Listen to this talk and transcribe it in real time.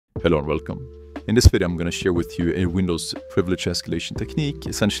Hello and welcome. In this video I'm going to share with you a Windows privilege escalation technique,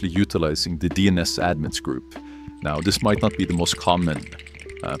 essentially utilizing the DNSAdmins group. Now this might not be the most common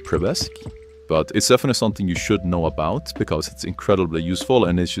PrivEsc, but it's definitely something you should know about because it's incredibly useful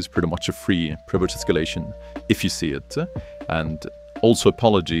and it's just pretty much a free privilege escalation if you see it. And also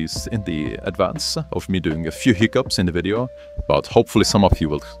apologies in the advance of me doing a few hiccups in the video, but hopefully some of you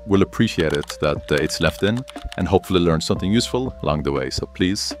will appreciate it that it's left in and hopefully learn something useful along the way. So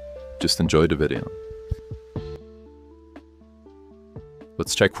please just enjoy the video.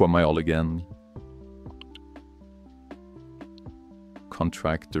 Let's check for my all again.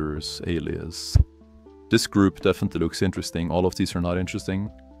 Contractors, alias. This group definitely looks interesting. All of these are not interesting.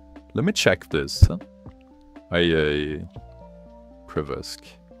 Let me check this. PrivEsc.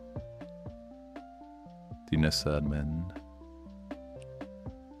 DNSAdmin.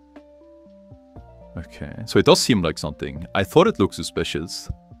 Okay, so it does seem like something. I thought it looked suspicious.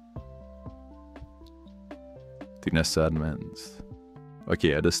 DNSAdmins. Okay,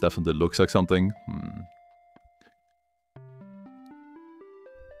 yeah, this definitely looks like something.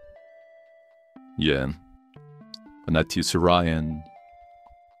 Yeah. And that use Orion.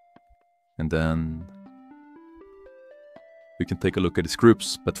 And then we can take a look at his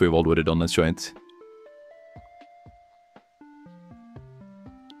groups, but we've already done this, right?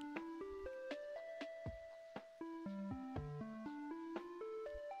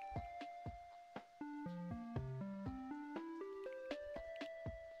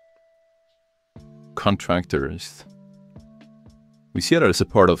 Contractors. We see that as a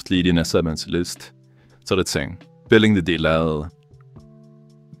part of the DNSAdmins list. So let's say, billing the DLL.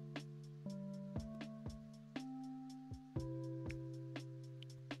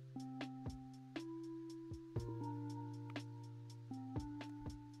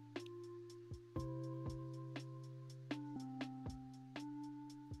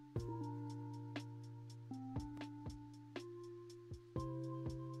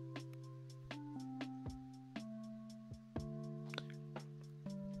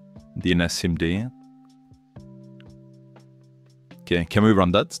 DNSIMD. Okay, can we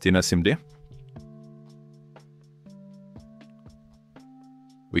run that? DNSIMD?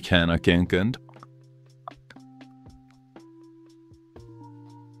 We can, okay, good.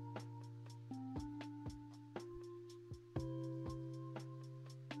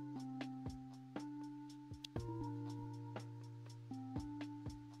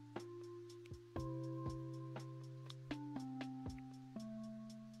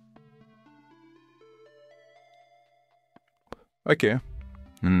 Okay.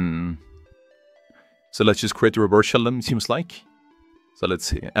 So let's just create a reverse shell them, seems like. So let's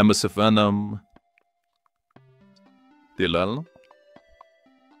see. MSF Venom. DLL.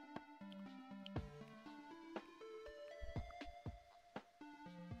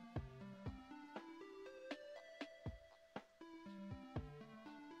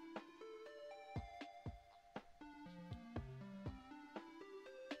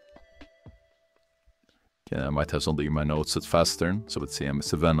 Okay, I might have something in my notes that's faster. So let's see.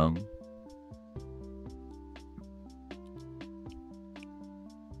 MSF Venom.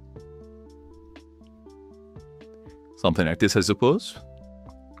 Something like this, I suppose.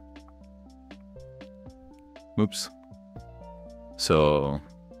 Oops. So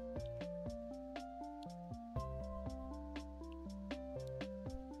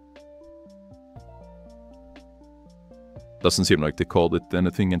doesn't seem like they called it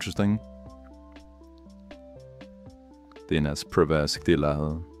anything interesting. DNS, PrivEsc,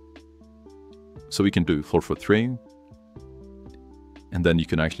 DLL. So we can do 443. And then you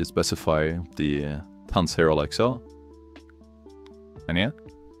can actually specify the tons here like so. And yeah.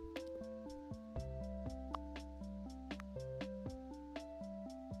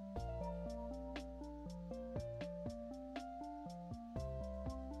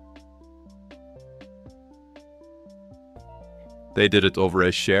 They did it over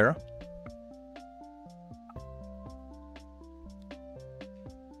a share.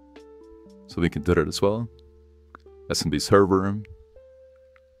 So we can do that as well. SMB server.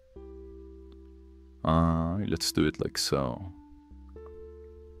 Let's do it like so.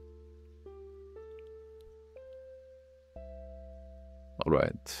 All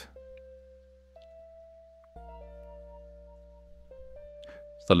right.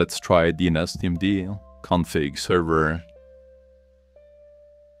 So let's try DNSTMD config server.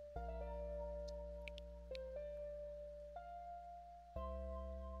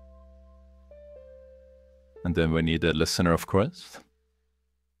 And then we need a listener, of course.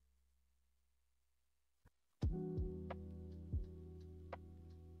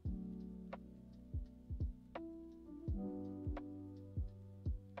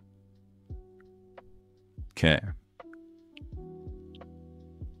 Okay.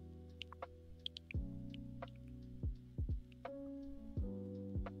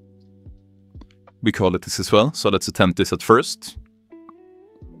 We call it this as well, so let's attempt this at first.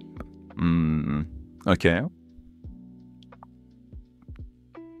 Okay.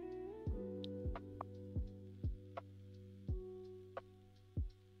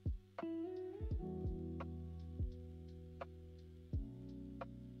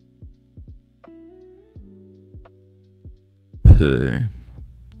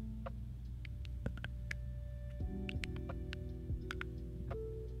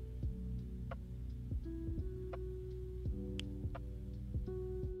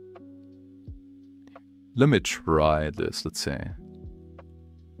 Let me try this, let's say.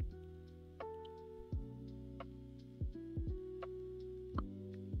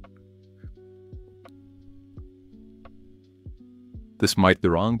 This might be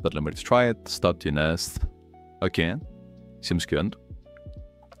wrong, but let me try it. Start DNS. Okay, seems good.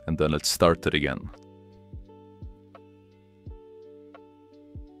 And then let's start it again.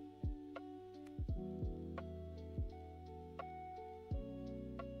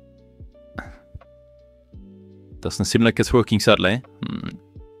 Doesn't seem like it's working, sadly.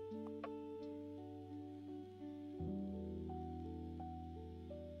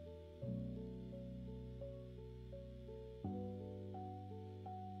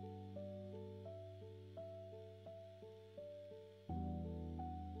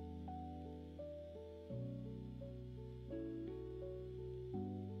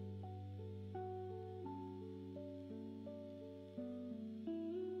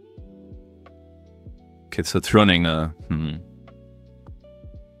 Okay, so it's running. What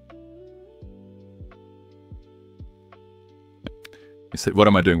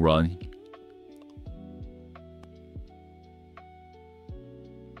am I doing wrong?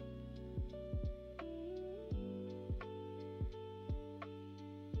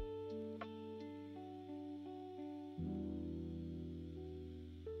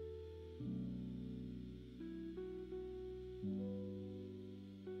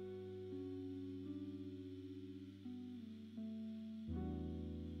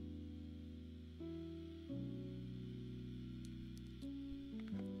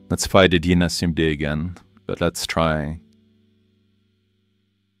 Let's find the DNSAdmin again, but let's try.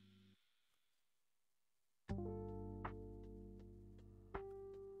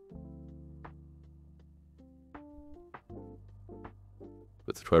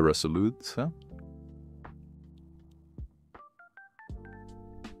 Let's try Resolute. Huh?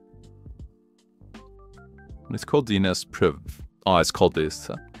 It's called DNSPriv. Oh, it's called this.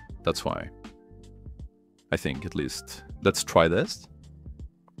 That's why. I think, at least. Let's try this.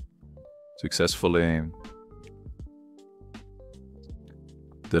 Successfully.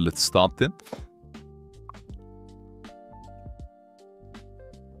 Then let's start it.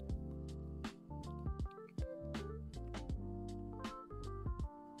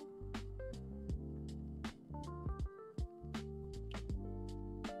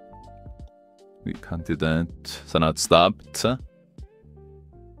 We can't do that. So now it's stopped.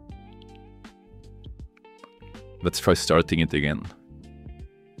 Let's try starting it again.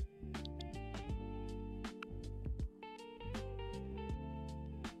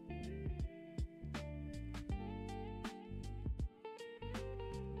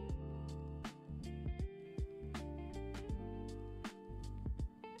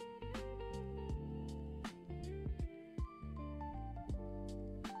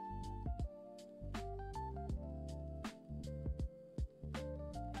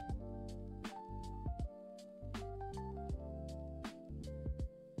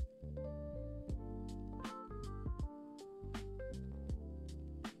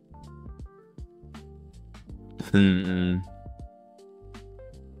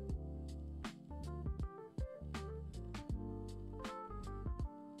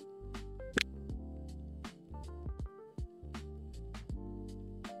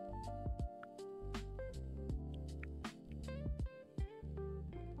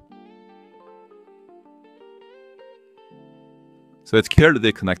 So it's clear that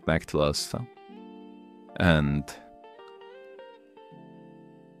they connect back to us. And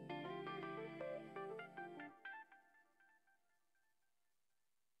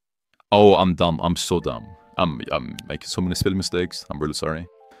oh, I'm dumb. I'm so dumb. I'm making so many spelling mistakes. I'm really sorry.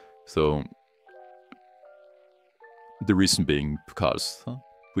 So the reason being because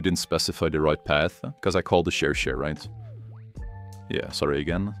we didn't specify the right path, because I called the share, right? Yeah, sorry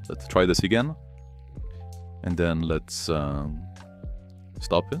again. Let's try this again. And then let's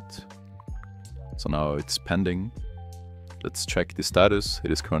stop it. So now it's pending. Let's check the status.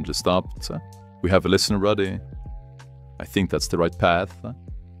 It is currently stopped. We have a listener ready. I think that's the right path.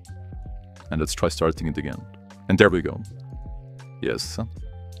 And let's try starting it again. And there we go. Yes. So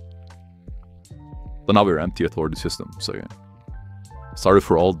now we're empty authority system. So yeah. Sorry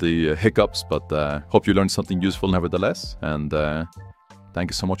for all the hiccups, but hope you learned something useful nevertheless. And thank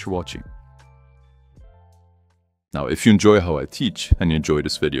you so much for watching. Now, if you enjoy how I teach and you enjoy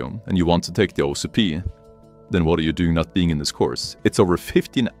this video and you want to take the OSCP, then what are you doing not being in this course? It's over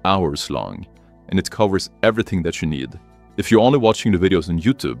 15 hours long and it covers everything that you need. If you're only watching the videos on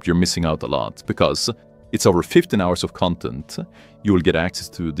YouTube, you're missing out a lot because it's over 15 hours of content. You will get access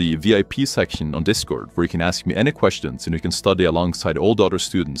to the VIP section on Discord where you can ask me any questions and you can study alongside all the other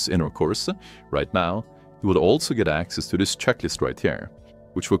students in our course. Right now, you will also get access to this checklist right here,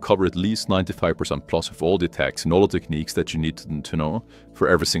 which will cover at least 95% plus of all the attacks and all the techniques that you need to know for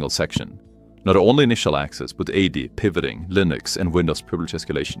every single section. Not only initial access, but AD, pivoting, Linux, and Windows privilege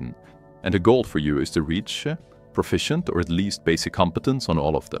escalation. And the goal for you is to reach proficient or at least basic competence on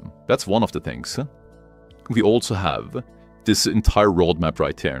all of them. That's one of the things. We also have this entire roadmap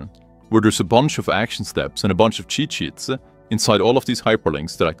right here, where there's a bunch of action steps and a bunch of cheat sheets inside all of these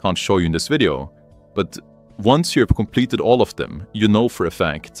hyperlinks that I can't show you in this video. But once you have completed all of them, you know for a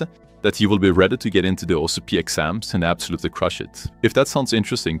fact that you will be ready to get into the OSCP exams and absolutely crush it. If that sounds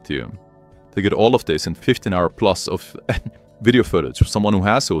interesting to you, to get all of this in 15 hour plus of video footage of someone who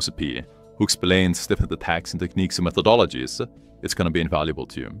has OSCP, who explains different attacks and techniques and methodologies, it's going to be invaluable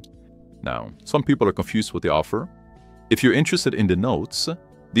to you. Now, some people are confused with the offer. If you're interested in the notes,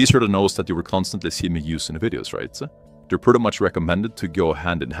 these are the notes that you will constantly see me use in the videos, right? They're pretty much recommended to go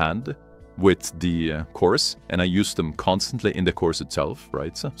hand in hand with the course, and I use them constantly in the course itself,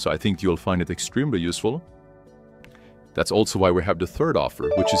 right? So I think you'll find it extremely useful. That's also why we have the third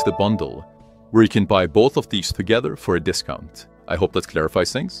offer, which is the bundle, where you can buy both of these together for a discount. I hope that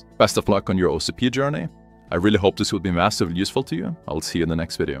clarifies things. Best of luck on your OSCP journey. I really hope this will be massively useful to you. I'll see you in the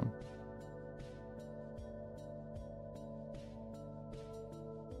next video.